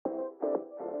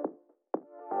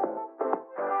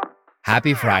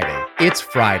Happy Friday. It's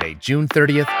Friday, June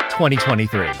 30th,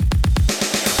 2023.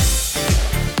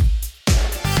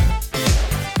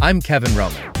 I'm Kevin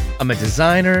Roman. I'm a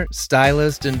designer,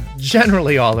 stylist, and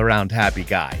generally all-around happy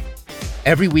guy.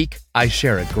 Every week, I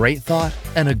share a great thought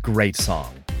and a great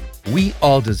song. We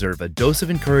all deserve a dose of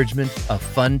encouragement, a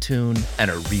fun tune, and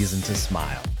a reason to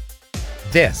smile.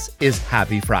 This is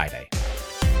Happy Friday.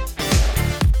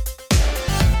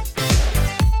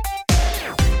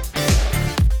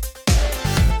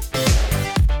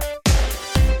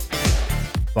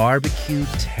 Barbecue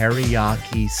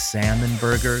teriyaki salmon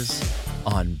burgers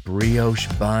on brioche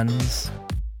buns,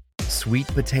 sweet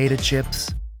potato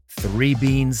chips,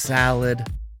 3-bean salad,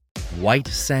 white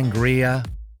sangria,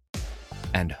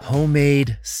 and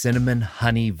homemade cinnamon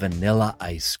honey vanilla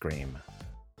ice cream.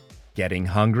 Getting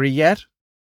hungry yet?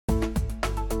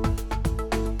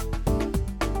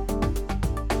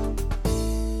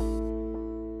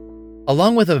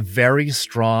 Along with a very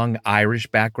strong Irish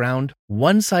background,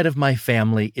 one side of my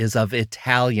family is of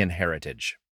Italian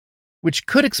heritage, which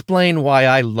could explain why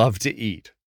I love to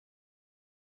eat.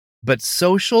 But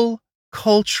social,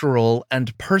 cultural,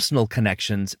 and personal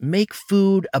connections make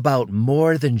food about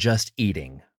more than just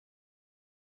eating.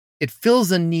 It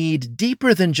fills a need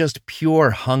deeper than just pure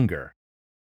hunger.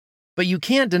 But you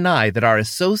can't deny that our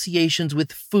associations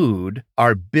with food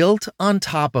are built on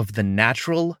top of the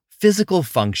natural, physical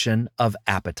function of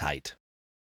appetite.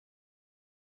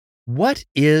 What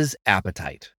is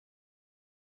appetite?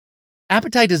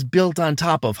 Appetite is built on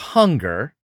top of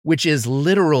hunger, which is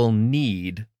literal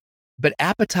need, but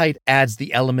appetite adds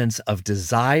the elements of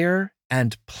desire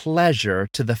and pleasure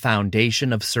to the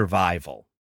foundation of survival.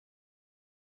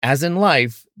 As in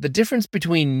life, the difference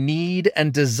between need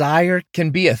and desire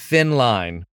can be a thin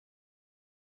line.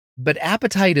 But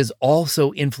appetite is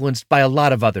also influenced by a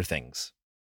lot of other things: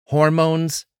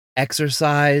 hormones,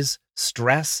 exercise,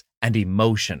 stress, and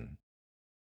emotion.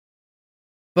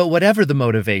 But whatever the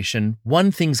motivation,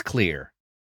 one thing's clear: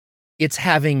 it's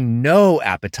having no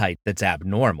appetite that's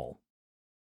abnormal.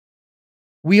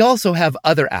 We also have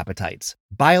other appetites,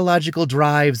 biological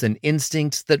drives and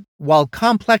instincts that, while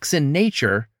complex in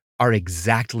nature, are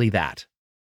exactly that: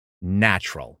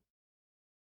 natural.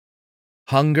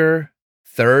 Hunger,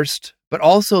 thirst, but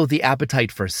also the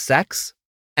appetite for sex,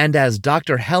 and as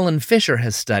Dr. Helen Fisher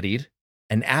has studied,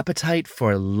 an appetite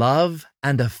for love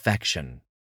and affection.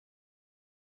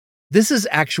 This is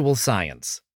actual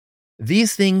science.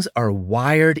 These things are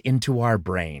wired into our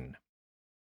brain.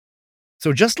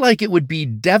 So just like it would be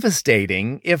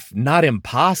devastating, if not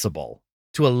impossible,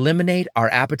 to eliminate our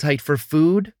appetite for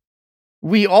food,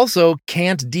 we also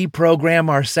can't deprogram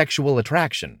our sexual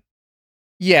attraction.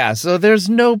 Yeah, so there's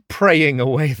no praying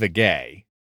away the gay.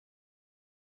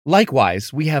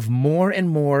 Likewise, we have more and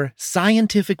more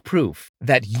scientific proof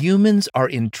that humans are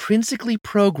intrinsically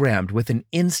programmed with an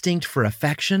instinct for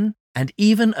affection and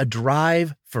even a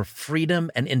drive for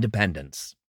freedom and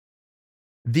independence.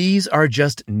 These are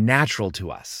just natural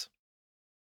to us.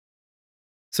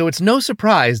 So it's no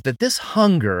surprise that this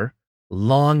hunger,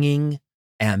 longing,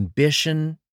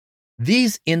 ambition,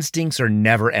 these instincts are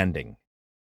never-ending.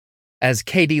 As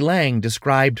Katie Lang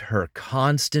described her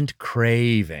constant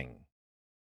craving.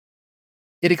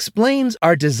 It explains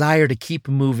our desire to keep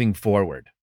moving forward,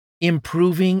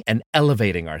 improving and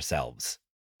elevating ourselves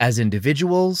as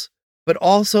individuals, but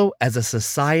also as a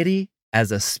society,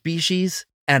 as a species,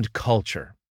 and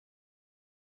culture.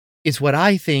 It's what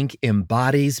I think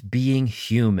embodies being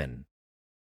human.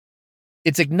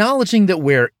 It's acknowledging that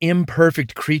we're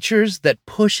imperfect creatures that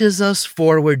pushes us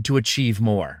forward to achieve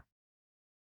more.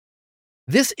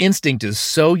 This instinct is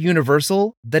so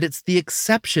universal that it's the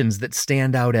exceptions that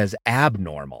stand out as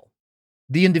abnormal,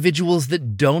 the individuals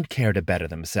that don't care to better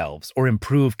themselves or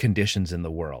improve conditions in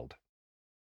the world.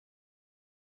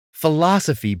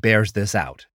 Philosophy bears this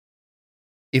out.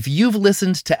 If you've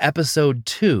listened to episode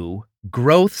 2,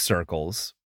 Growth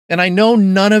Circles, and I know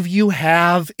none of you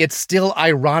have, it's still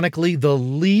ironically the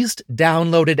least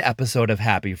downloaded episode of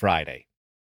Happy Friday.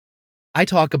 I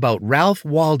talk about Ralph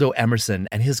Waldo Emerson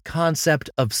and his concept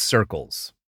of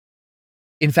circles.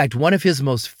 In fact, one of his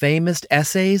most famous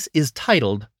essays is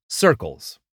titled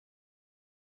Circles.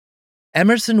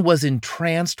 Emerson was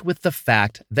entranced with the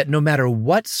fact that no matter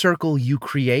what circle you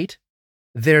create,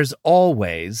 there's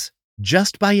always,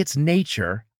 just by its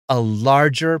nature, a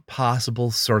larger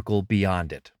possible circle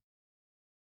beyond it.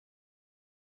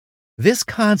 This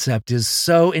concept is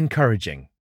so encouraging.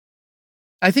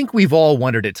 I think we've all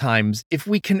wondered at times if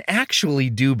we can actually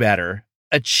do better,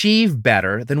 achieve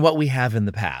better than what we have in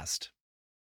the past.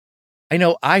 I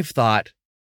know I've thought,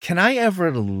 can I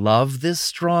ever love this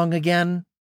strong again?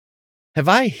 Have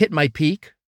I hit my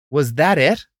peak? Was that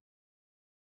it?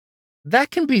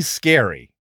 That can be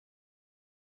scary.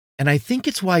 And I think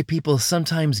it's why people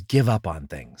sometimes give up on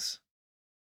things.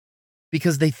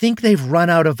 Because they think they've run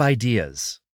out of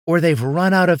ideas or they've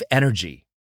run out of energy.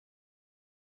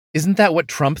 Isn't that what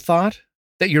Trump thought?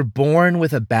 That you're born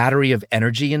with a battery of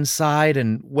energy inside,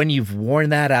 and when you've worn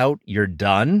that out, you're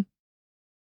done?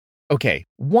 Okay,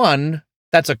 1,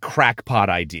 that's a crackpot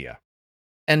idea.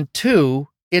 And 2,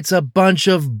 it's a bunch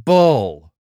of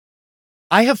bull.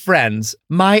 I have friends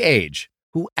my age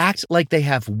who act like they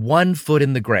have 1 foot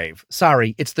in the grave.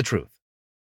 Sorry, it's the truth.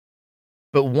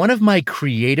 But one of my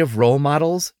creative role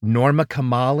models, Norma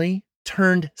Kamali,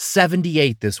 turned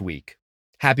 78 this week.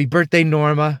 Happy birthday,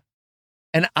 Norma.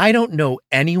 And I don't know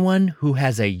anyone who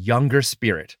has a younger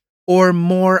spirit or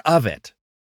more of it.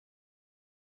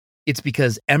 It's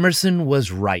because Emerson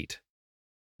was right.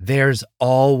 There's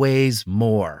always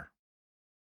more.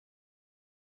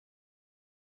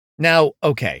 Now,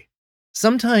 okay,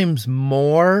 sometimes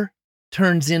more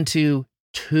turns into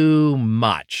too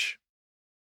much.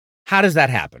 How does that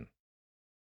happen?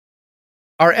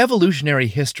 Our evolutionary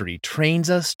history trains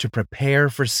us to prepare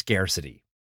for scarcity.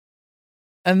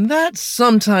 And that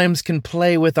sometimes can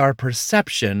play with our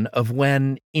perception of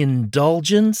when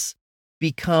indulgence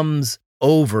becomes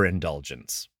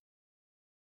overindulgence.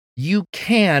 You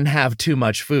can have too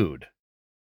much food.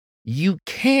 You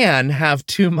can have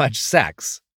too much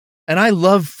sex. And I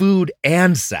love food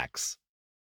and sex.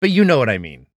 But you know what I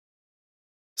mean.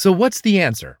 So what's the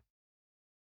answer?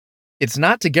 It's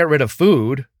not to get rid of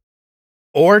food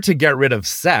or to get rid of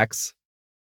sex.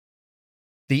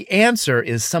 The answer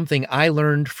is something I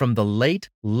learned from the late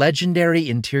legendary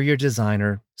interior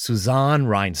designer Suzanne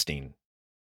Reinstein,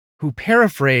 who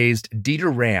paraphrased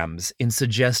Dieter Rams in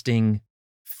suggesting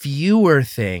fewer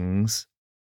things,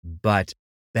 but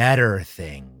better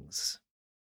things.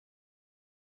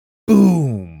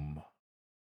 Boom!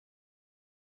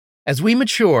 As we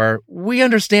mature, we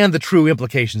understand the true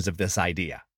implications of this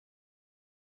idea.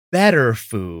 Better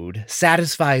food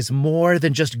satisfies more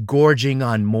than just gorging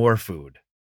on more food.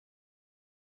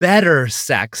 Better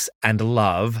sex and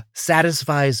love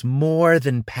satisfies more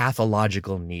than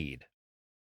pathological need.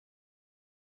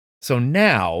 So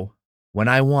now, when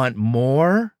I want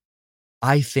more,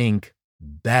 I think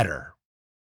better.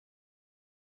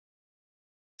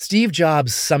 Steve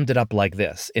Jobs summed it up like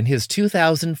this in his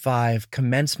 2005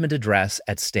 commencement address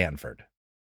at Stanford.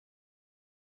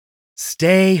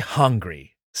 Stay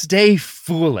hungry, stay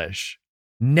foolish.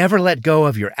 Never let go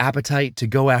of your appetite to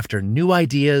go after new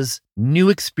ideas,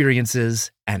 new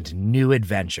experiences, and new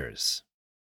adventures.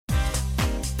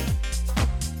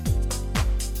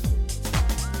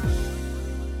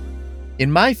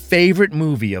 In my favorite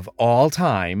movie of all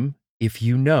time, If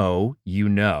You Know, You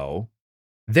Know,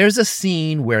 there's a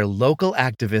scene where local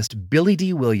activist Billy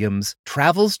D. Williams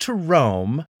travels to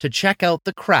Rome to check out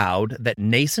the crowd that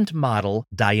nascent model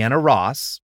Diana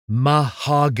Ross,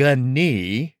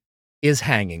 Mahogany, is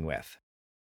hanging with.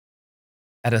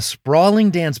 At a sprawling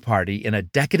dance party in a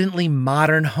decadently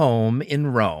modern home in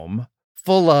Rome,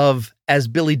 full of, as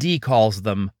Billy D calls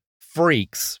them,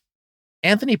 freaks,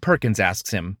 Anthony Perkins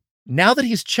asks him, now that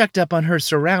he's checked up on her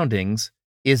surroundings,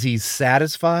 is he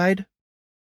satisfied?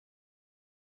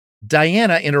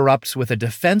 Diana interrupts with a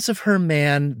defense of her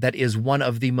man that is one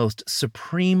of the most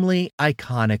supremely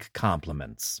iconic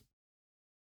compliments.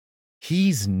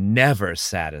 He's never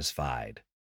satisfied.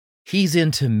 He's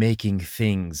into making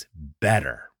things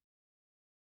better.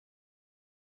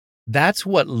 That's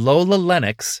what Lola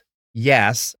Lennox,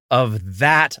 yes, of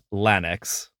that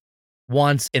Lennox,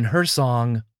 wants in her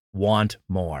song, Want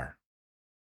More.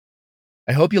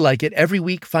 I hope you like it. Every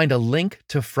week, find a link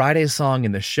to Friday's song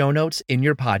in the show notes in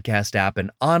your podcast app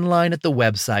and online at the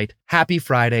website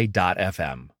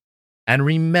happyfriday.fm. And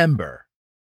remember,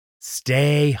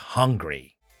 stay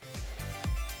hungry.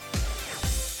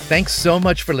 Thanks so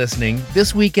much for listening.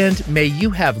 This weekend, may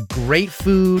you have great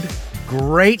food,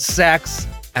 great sex,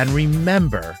 and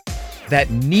remember that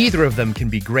neither of them can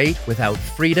be great without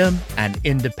freedom and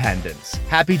independence.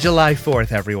 Happy July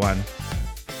 4th, everyone.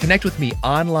 Connect with me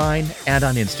online and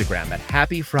on Instagram at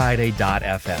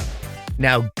happyfriday.fm.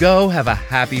 Now go have a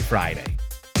happy Friday.